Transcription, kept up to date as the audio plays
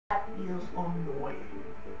is annoying.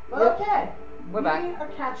 But okay. We're back. We are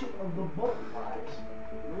catching the butterflies.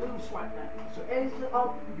 Blue swipe that. So A is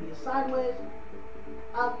up, B is sideways.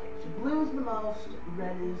 Okay, so blue is the most,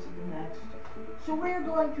 red is the next. So we're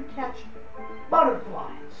going to catch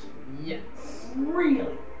butterflies. Yes.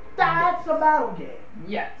 Really? That's a battle game.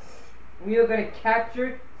 Yes. We are going to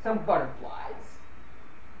capture some butterflies.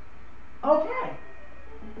 Okay.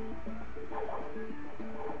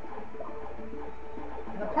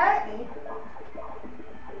 And apparently,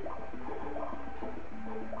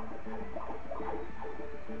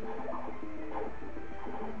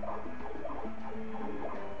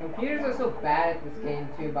 computers are so bad at this game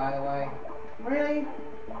too, by the way. really?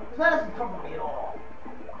 Because that doesn't comfort me at all.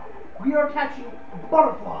 We are catching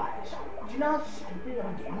butterflies. Do you know how stupid of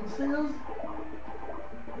a game this is?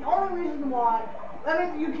 The only reason why, I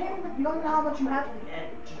mean, you can't even, you don't even know how much you have to the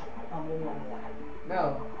end. Just on one.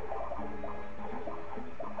 No.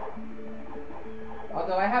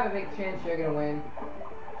 Although I have a big chance you're gonna win.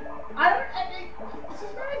 I think, this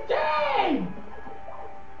is not a game!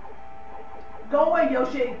 Go away,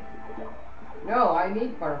 Yoshi. No, I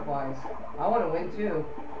need butterflies. I want to win too.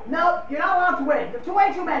 Nope, you're not allowed to win. There's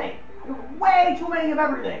way too many. There's way too many of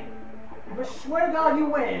everything. If I swear to God you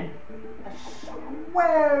win, I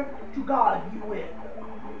swear to God if you win.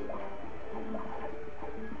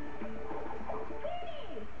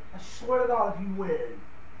 I swear to God if you win,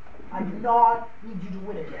 I do not need you to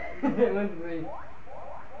win again. Let's see.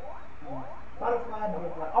 Butterfly.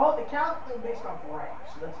 Oh, the count is based off rank,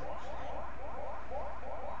 so that's nice.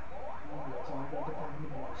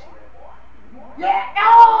 Yeah!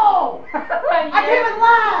 No! I came in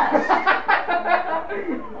last!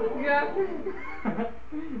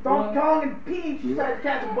 Donkey Kong and Peach decided to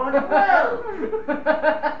catch a bunch of whales!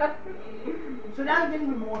 So now you're getting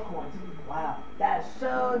even more coins. Wow, that is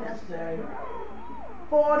so necessary.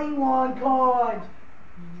 41 coins!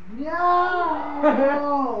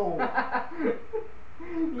 No!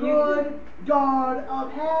 Good God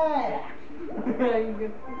of heck!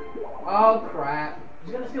 Oh crap.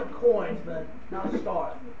 He's gonna steal coins, but not a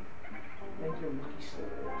star. Thank you, Mickey Stars.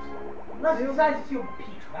 Unless he decides to steal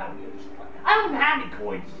Peach, that would be interesting. I don't even have any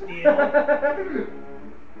coins to steal.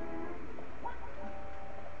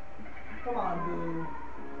 Come on, Boo.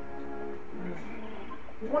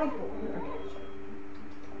 24. Okay, so.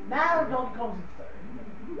 Now Donkey Kong's in third.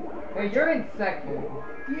 Hey, you're in second.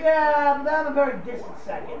 Yeah, but I'm a very distant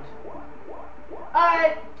second.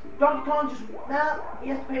 Alright, Donkey Kong just, now he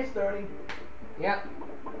has to pay his 30. Yep.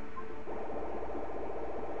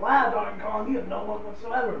 Wow, Donkey Kong, you have no luck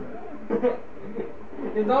whatsoever.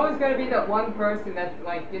 There's always gonna be that one person that's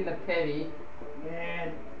like in the pity.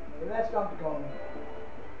 Man, that's Donkey Kong.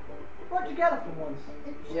 Work together for once.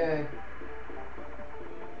 Yeah.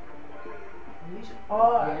 At least,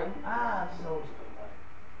 Yeah. this is always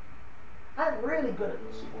I'm really good at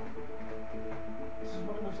this one. This is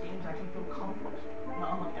one of those games I actually feel confident. Not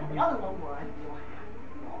unlike every other one where I feel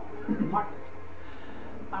happy.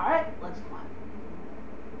 Alright, let's climb.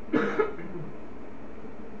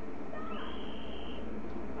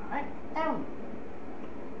 Alright, down.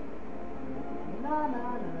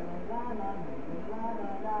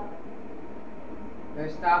 They're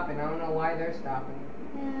stopping. I don't know why they're stopping.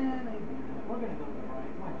 Yeah, maybe. We're gonna go to the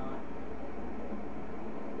right. Why not?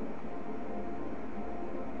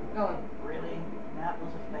 Going. Really? That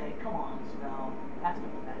was a fake. Come on, Snow. That's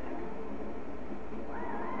pathetic.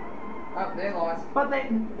 Oh, they lost. But they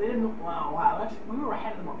didn't. Wow. That's, we were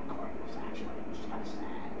ahead of them on cards, actually, which is kind of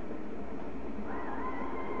sad.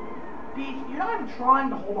 Peach, you're not even trying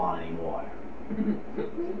to hold on anymore.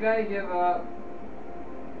 You gotta give up.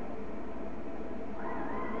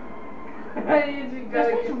 You This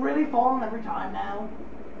gotta thing's really falling every time now.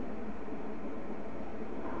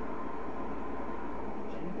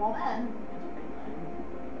 Shouldn't fall then.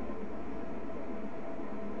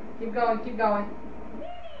 Keep going, keep going.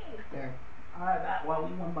 There. Alright, well,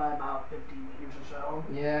 we won by about 15 meters or so.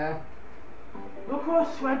 Yeah. Of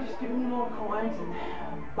course, we're just giving me more coins, and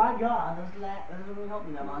by God, that doesn't really help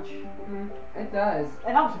me that much. It does.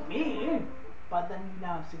 It helps me, but then you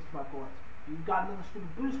now have 65 coins. You've got another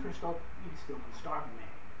stupid boost crystal, you can still get a star from me.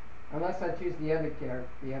 Unless I choose the other character,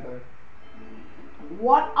 the other.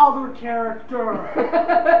 What other character?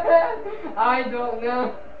 I don't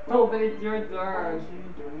know. Oh, but it's your turn.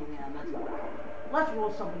 Yeah, that's not right. Let's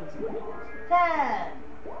roll something that's in the pause. 10!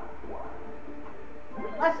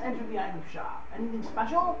 Let's enter the item shop. Anything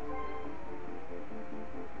special?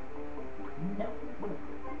 No.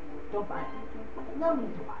 Don't buy it. No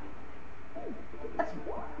need to buy it. That's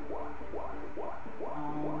more.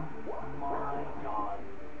 Oh my God.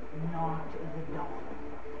 Not the dolphin.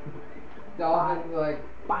 Dolphin's like...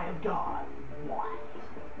 By a god. Why?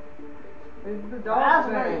 It's the That's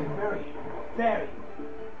dolphin. very...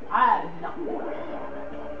 I did not.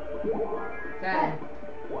 10.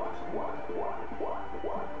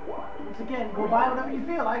 Once again, go buy whatever you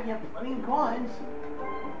feel like. You have plenty of coins.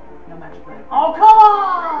 No magic lamp. Oh, come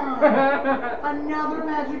on! Another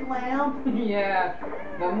magic lamp? Yeah.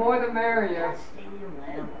 The more the merrier. Steal your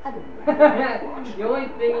lamp. I didn't know. The only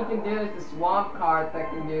thing you can do is the swamp cart that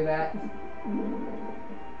can do that.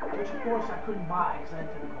 Which, of course, I couldn't buy because I had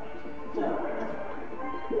 10 coins. So,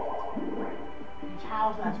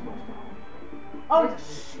 how's that supposed to go? Oh, it's a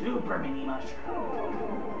super mini mushroom.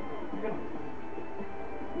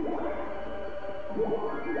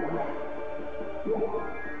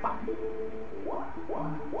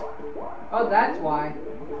 Oh, that's why.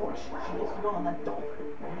 Of course, she gets to go on that dolphin.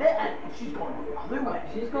 Then she's going the other way.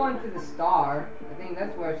 She's going to the star. I think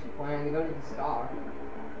that's where she's planning to go to the star.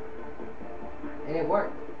 And it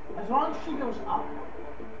worked. As long as she goes up,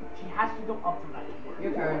 she has to go up for that to work.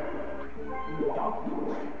 Your turn. Donkey.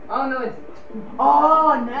 Oh no, it's...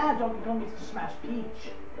 Oh, now Donkey Kong gets to smash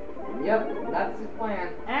Peach. Yep, that's his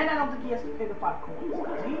plan. And I don't think he has to pay the 5 coins,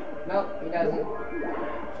 does he? Nope, he doesn't. So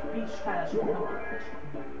Peach kind of screwed up.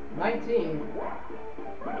 19.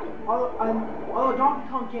 Although Donkey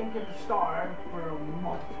Kong can't get the star for a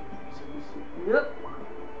multitude of reasons. Yep.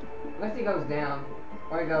 Unless he goes down.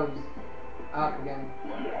 Or he goes up again.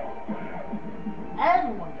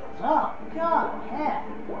 Everyone goes up. God, heck.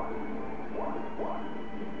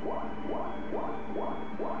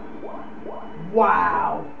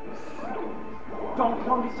 Wow. Donkey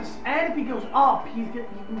Kong gets this, and if he goes up, he can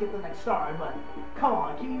get the next star. But come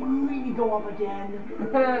on, can you really go up again?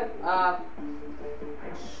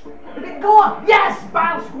 Go up! Yes,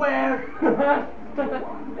 battle square.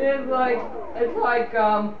 it's like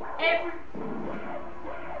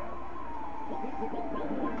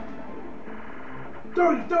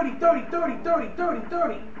Every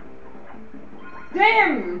 30.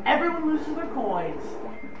 Damn! Everyone loses their coins.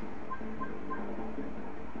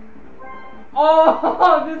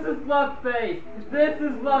 Oh, this is luck face. This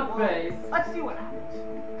is luck face. Let's see what happens.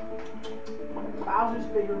 Bowser's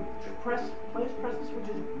bigger. Press the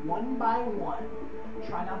switches one by one.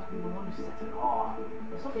 Try not to be the one who sets it off.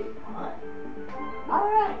 This will be fun.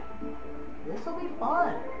 Alright. This will be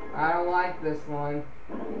fun. I don't like this one.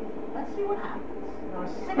 Let's see what happens.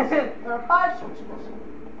 There are 5 switches.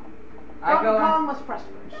 Donkey Kong must press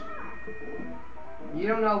first. You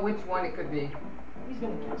don't know which one it could be. He's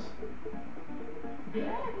gonna guess.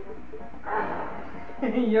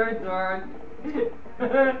 Your turn.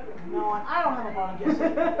 No, I don't have a problem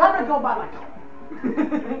guessing. I'm gonna go by my color.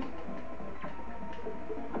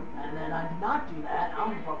 And then I did not do that. I'm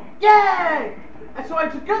gonna probably... Yay! And so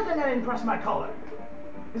it's a good thing I didn't press my color.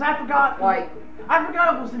 Because I forgot... White. I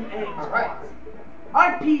forgot it was an egg. Alright.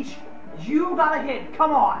 Alright, Peach. You got a hit.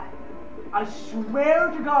 Come on. I swear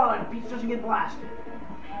to God, Peach doesn't get blasted.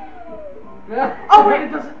 Oh, wait,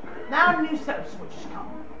 it doesn't. Now a new set of switches come.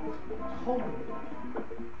 Hold it.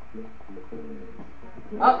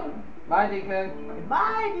 Oh, bye, DK.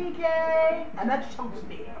 Goodbye, DK. And that just helps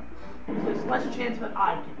me. There's less chance that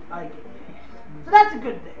I get it. So that's a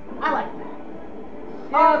good thing. I like that.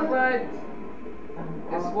 Yeah, but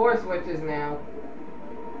there's 4 switches now.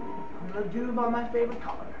 I'm gonna do by my favorite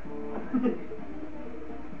color.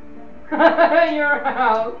 You're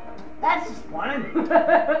out. That's disappointing. And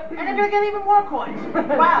they're gonna get even more coins.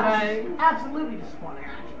 Wow, Nice. this is absolutely disappointing,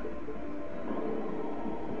 actually.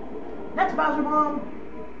 Next Bowser Bomb.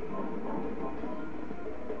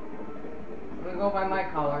 I'm gonna go by my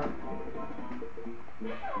color.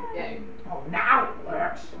 Yay. Oh, now it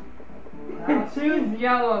works. Choose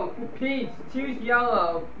yellow. Peach, choose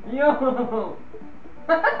yellow. Yo.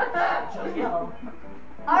 Just yellow.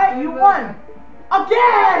 Alright, you won!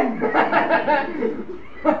 Again!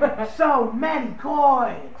 So many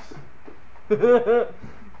coins!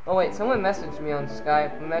 Oh wait, someone messaged me on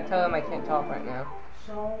Skype. I'm gonna tell them I can't talk right now.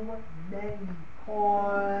 So many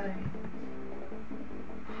coins.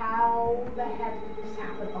 How the heck did this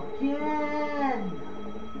happen again?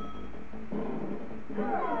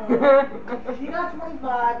 She got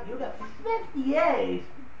 25, you got 58,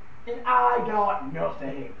 and I got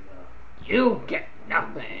nothing. You get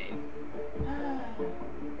nothing.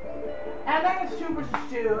 And then it's 2 versus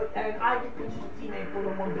 2, and I get Peach's teammate for the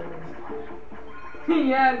 1 billion.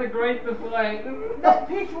 Yeah, the great display. That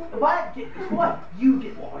Peach, but guess what? You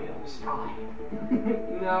get Wario this time.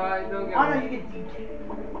 No, I don't get. Oh no, you get DK.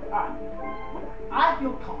 Alright. I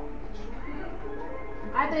feel confident.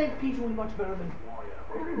 I think Peach will be much better than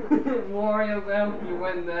Wario. Wario will help you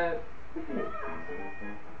win that.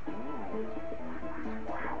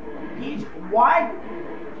 Why?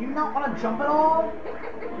 Do you not want to jump at all?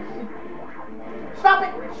 Stop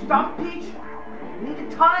it! Stop, Peach! You need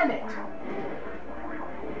to time it!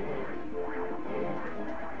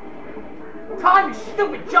 Time your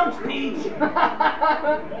stupid jumps, Peach! Stop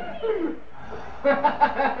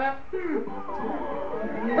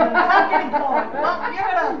getting caught!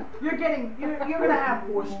 Well, you're gonna have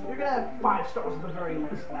 5 stars at the very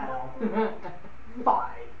least now.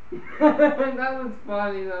 5. That was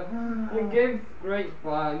funny though. The game's great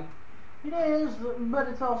fun. It is, but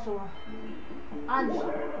it's also... I'm just...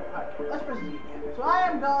 Okay, let's proceed again. So I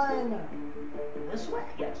am going... this way?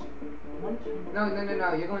 Yes. 1, 2...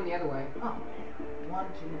 No, you're going the other way. Oh, 1,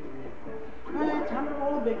 2, 3. Alright, time to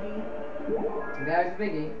roll a biggie. There's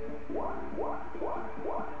Biggie. Oh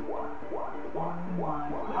my...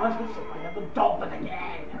 I was supposed to bring up the dolphin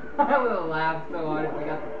again! I would have laughed so hard if we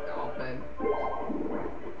got the dolphin.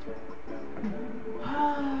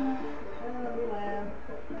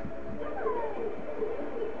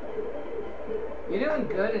 You're doing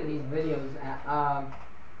good in these videos,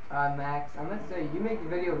 Max. I must say, you make the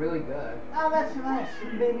video really good. Oh, that's nice.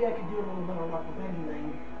 Maybe I could do a little bit of luck with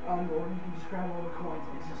anything. Or you can just grab all the coins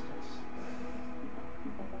in existence.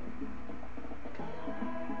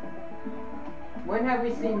 When have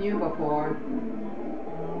we seen you before?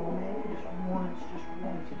 Oh, maybe just once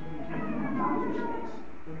to do Bowser space.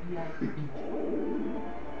 The VIP.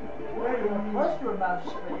 Where you are close to a Bowser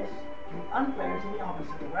space, the unfair is in the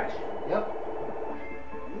opposite direction. Yep.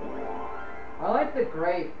 I like the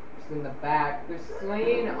grapes in the back. They're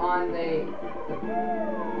swinging on the...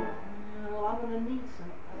 Well, I'm gonna need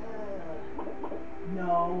some...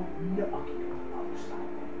 No. Okay, other side.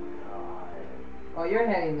 God. Oh, you're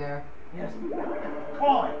heading there. Yes.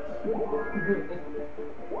 Coins!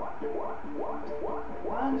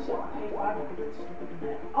 One, 7, 8, 5, and put that stupid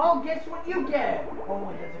net. Oh, guess what you get? Oh,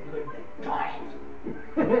 wait, that's a good thing. Giant!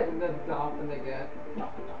 The dolphin again.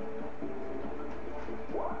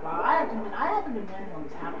 Well, I haven't been landing on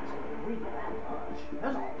these tablets for really that much.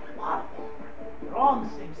 There's a lot of them. They're all in the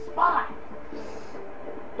same spot.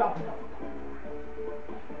 Dolphin.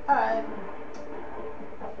 Alright.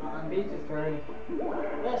 Peach's turn.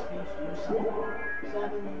 Yes, Peach, do something. 7.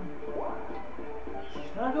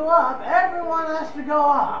 She's gonna go up. Everyone has to go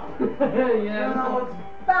up. Yeah. You know, it's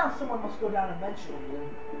bound someone must go down eventually.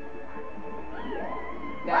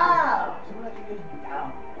 Down. Wow! Someone actually goes down.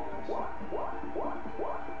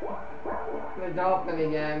 The dolphin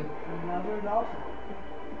again. Another dolphin.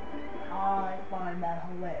 I find that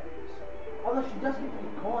hilarious. Although she does get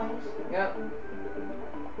the coins. Yep.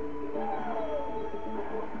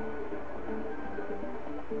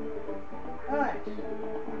 Alright.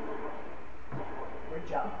 Good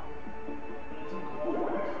job.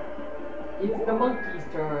 It's the monkey's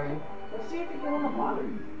turn. Let's see if you can win the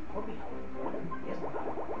lottery. Or be helpful. Yes,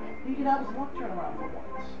 you can have his luck turn around for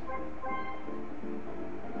once.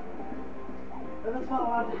 But that's not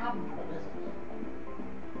allowed to happen for the business.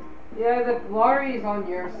 Yeah, the glory's on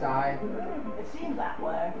your side. It seems that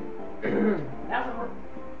way. It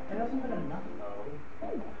hasn't been enough though.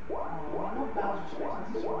 No Bowser space.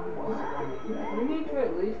 This is one. We need to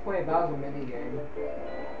at least play a Bowser minigame.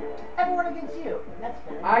 Everyone against you. That's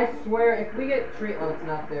fair. I swear, if we get treat, oh, it's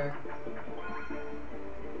not there.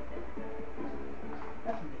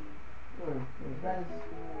 That's me. That is.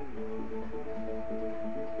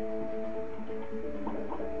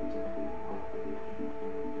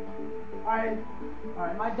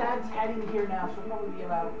 Alright, my dad's heading here now, so it'll probably be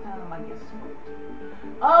about, I don't know, my guess is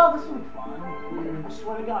 42. Oh, this will be fun. I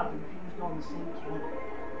swear to God, the computers go on the same calendar.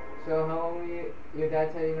 So how long are your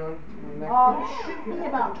dad's heading on? It should be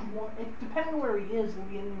about 20, depending on where he is, it'll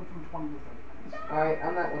be anywhere from 20 to 30 minutes. Alright,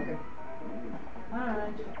 I'm not looking.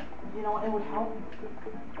 Alright, you know what, it would help.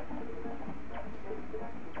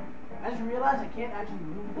 I just realized I can't actually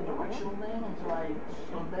move the directional thing until I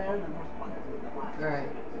stood there, and then there's one that last. Alright.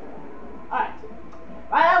 Alright.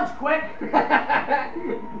 Right, that was quick.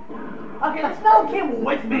 Okay, let's know who came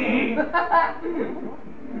with me. I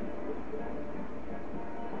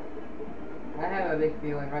have a big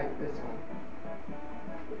feeling right this one.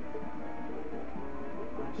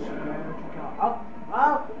 Oh,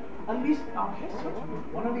 at least, okay, so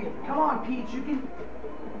it's one of the other. Come on, Peach, you can.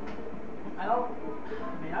 I don't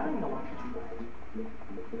even know what to do.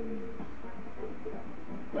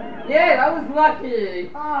 Yeah, that was lucky!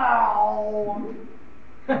 Ow!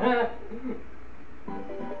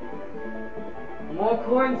 More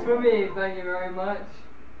coins for me, thank you very much.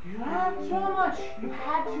 You have too much. You've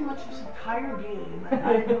had too much this entire game.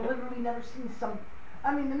 I've literally never seen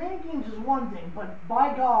I mean, the mini games is one thing, but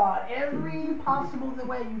by God, every possible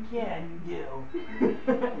way you can, you do.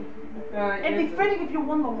 It'd be fitting if you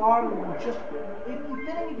won the lottery. It'd be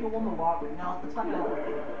fitting if you won the lottery. No, that's not gonna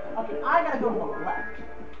happen. Okay, I gotta go to the left.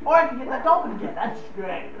 Or I can get that dolphin again. That's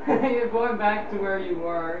great. You're going back to where you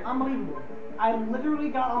were. Unbelievable. I literally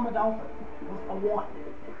got on the dolphin with a 1.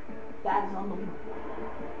 That is unbelievable.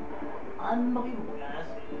 Unbelievable, guys.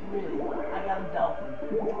 Really, I got a dolphin.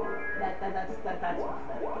 That's pathetic,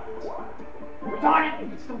 guys. Darn it! You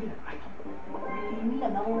can still get it. You need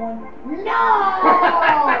another one? No!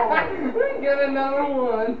 Get another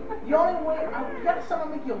one. The only way, you gotta someone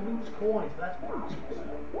make you lose coins, but that's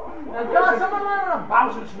Bowser's. God, someone land on a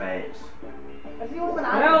Bowser's face. That's the only one I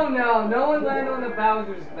Hell no, no one land on a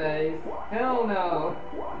Bowser's face. Hell no.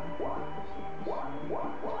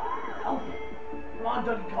 Oh, come on,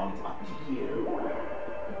 Donkey Kong, it's up to you.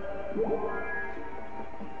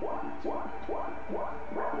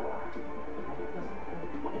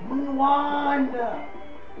 One.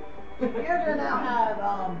 You're gonna now have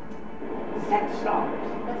 6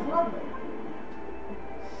 stars. That's lovely.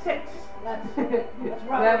 6. That's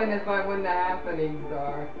right. 7 is my win the happenings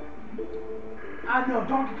are. I know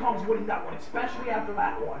Donkey Kong's winning that one, especially after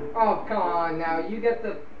that one. Oh come on now, you get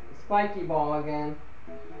the spiky ball again.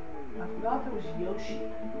 I forgot there was Yoshi.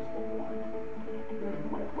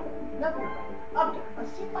 Nothing. Okay,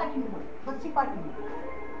 let's see if I can win. Let's see if I can win.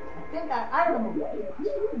 I think I remember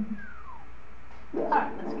winning.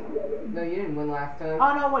 Alright, let's go. No, you didn't win last time.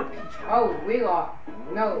 Oh no, wait, Peach. Oh, we lost.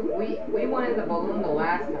 No, we won in the balloon the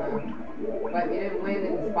last time, but we didn't win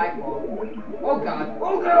in the spike ball. Oh god.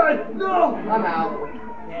 Oh god, no! I'm out.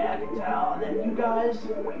 Yeah, I can tell. And then you guys.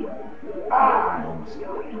 I almost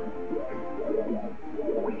got it.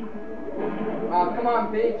 Oh, come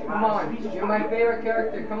on, Peach. Come on. You're my favorite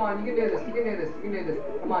character. Come on, you can do this. You can do this. You can do this.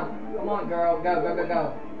 Come on. Come on, girl. Go, go, go,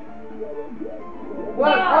 go.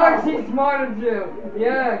 What? Oh, she's smarter than you.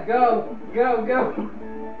 Yeah, go. Go, go.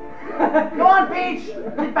 Come on, Peach.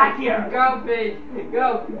 Get back here. Go, Peach.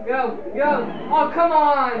 Go, go, go. Oh, come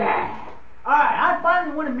on. Alright, I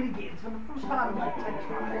finally won a minigame for the first time in like 10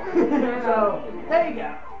 tries. So, there you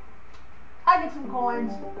go. I get some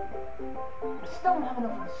coins. I still don't have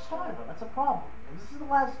enough for the star though, that's a problem. This is the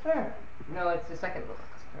last turn. No, it's the second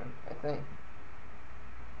turn, I think.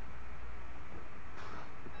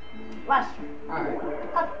 Last turn. Alright.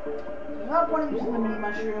 Okay. There's no point in using the mini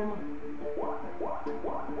mushroom.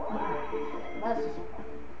 That's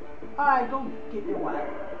disappointing. Alright, go get your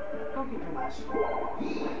last. Go get your last star.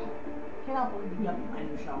 Cannot believe you got the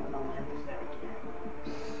random shop and I'll land this down again.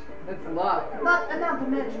 That's luck. Not to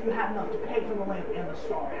mention you have enough to pay for the lamp and the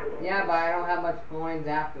star. Yeah, but I don't have much coins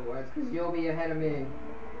afterwards, because you'll be ahead of me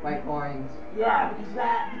by coins. Yeah,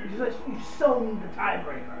 because you so need the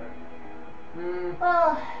tiebreaker.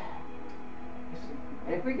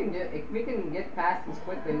 If we can get past this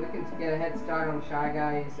quickly, we can get a head start on Shy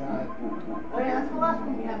Guy's. Oh yeah, that's the last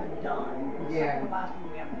one we haven't done. Yeah. The last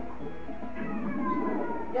one we haven't done.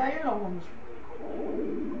 Yeah, you're gonna win this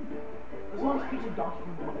really quick. As long as Peach and Donkey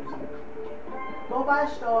Kong do something. Go by a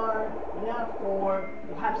star. You have 4.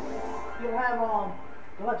 You'll have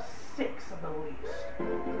 6 at the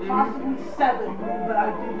least. Possibly 7, but I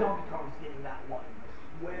think Donkey Kong's getting that one.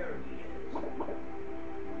 Where he is.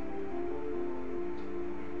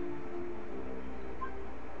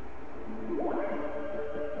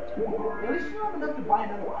 At least you don't have enough to buy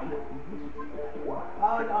another item. Oh no,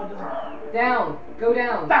 it doesn't. Down! Go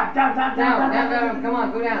down! Down! Come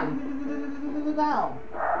on, go down! Down!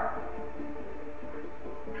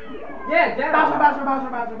 Yeah, down! Bowser.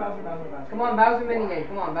 Come on, Bowser minigame.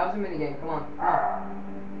 Come on, Bowser minigame. Come on.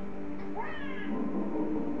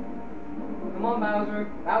 Come on,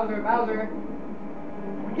 Bowser.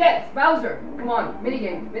 Yes, Bowser. Come on,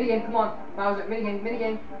 minigame. Come on, Bowser.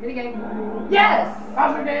 Minigame. Yes.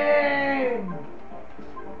 Bowser game.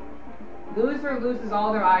 Loser loses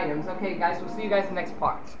all their items. Okay, guys, we'll see you guys in the next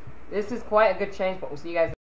part. This is quite a good change, but we'll see you guys.